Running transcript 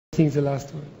I think the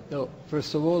last one. No,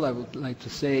 first of all, I would like to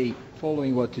say,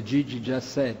 following what Gigi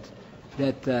just said,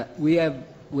 that we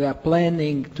are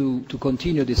planning to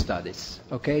continue the studies.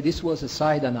 Okay, this was a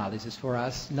side analysis for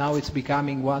us. Now it's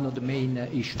becoming one of the main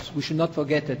issues. We should not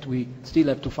forget that we still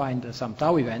have to find some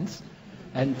tau events,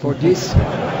 and for this, we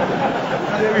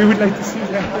would like to see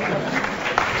that.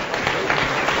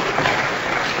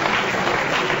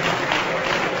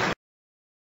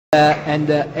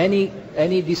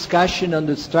 Any discussion on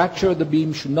the structure of the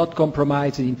beam should not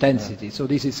compromise the intensity, so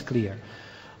this is clear.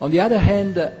 On the other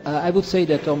hand, I would say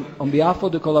that on behalf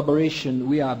of the collaboration,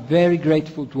 we are very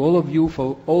grateful to all of you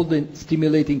for all the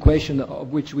stimulating questions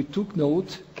of which we took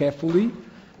note carefully,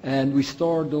 and we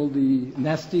stored all the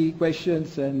nasty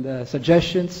questions and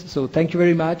suggestions, so thank you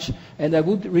very much. And I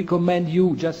would recommend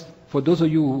you, just for those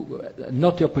of you who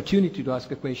not the opportunity to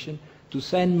ask a question, to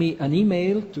send me an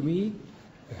email to me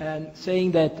and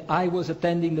saying that I was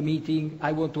attending the meeting,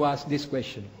 I want to ask this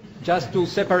question, just to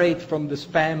separate from the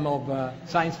spam of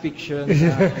science fiction.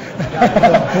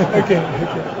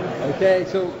 Okay,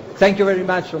 so thank you very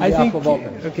much on behalf of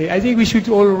Open. Okay, I think we should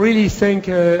all really thank,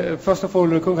 first of all,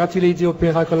 congratulate the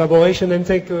Opera collaboration and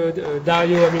thank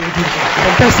Dario. I mean, he did a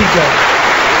fantastic job.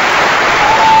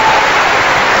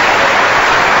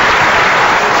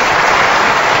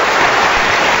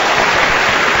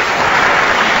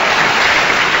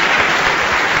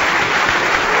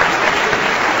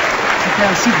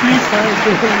 S'il vous plaît,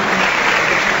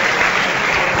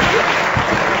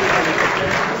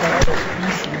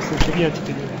 c'est bien,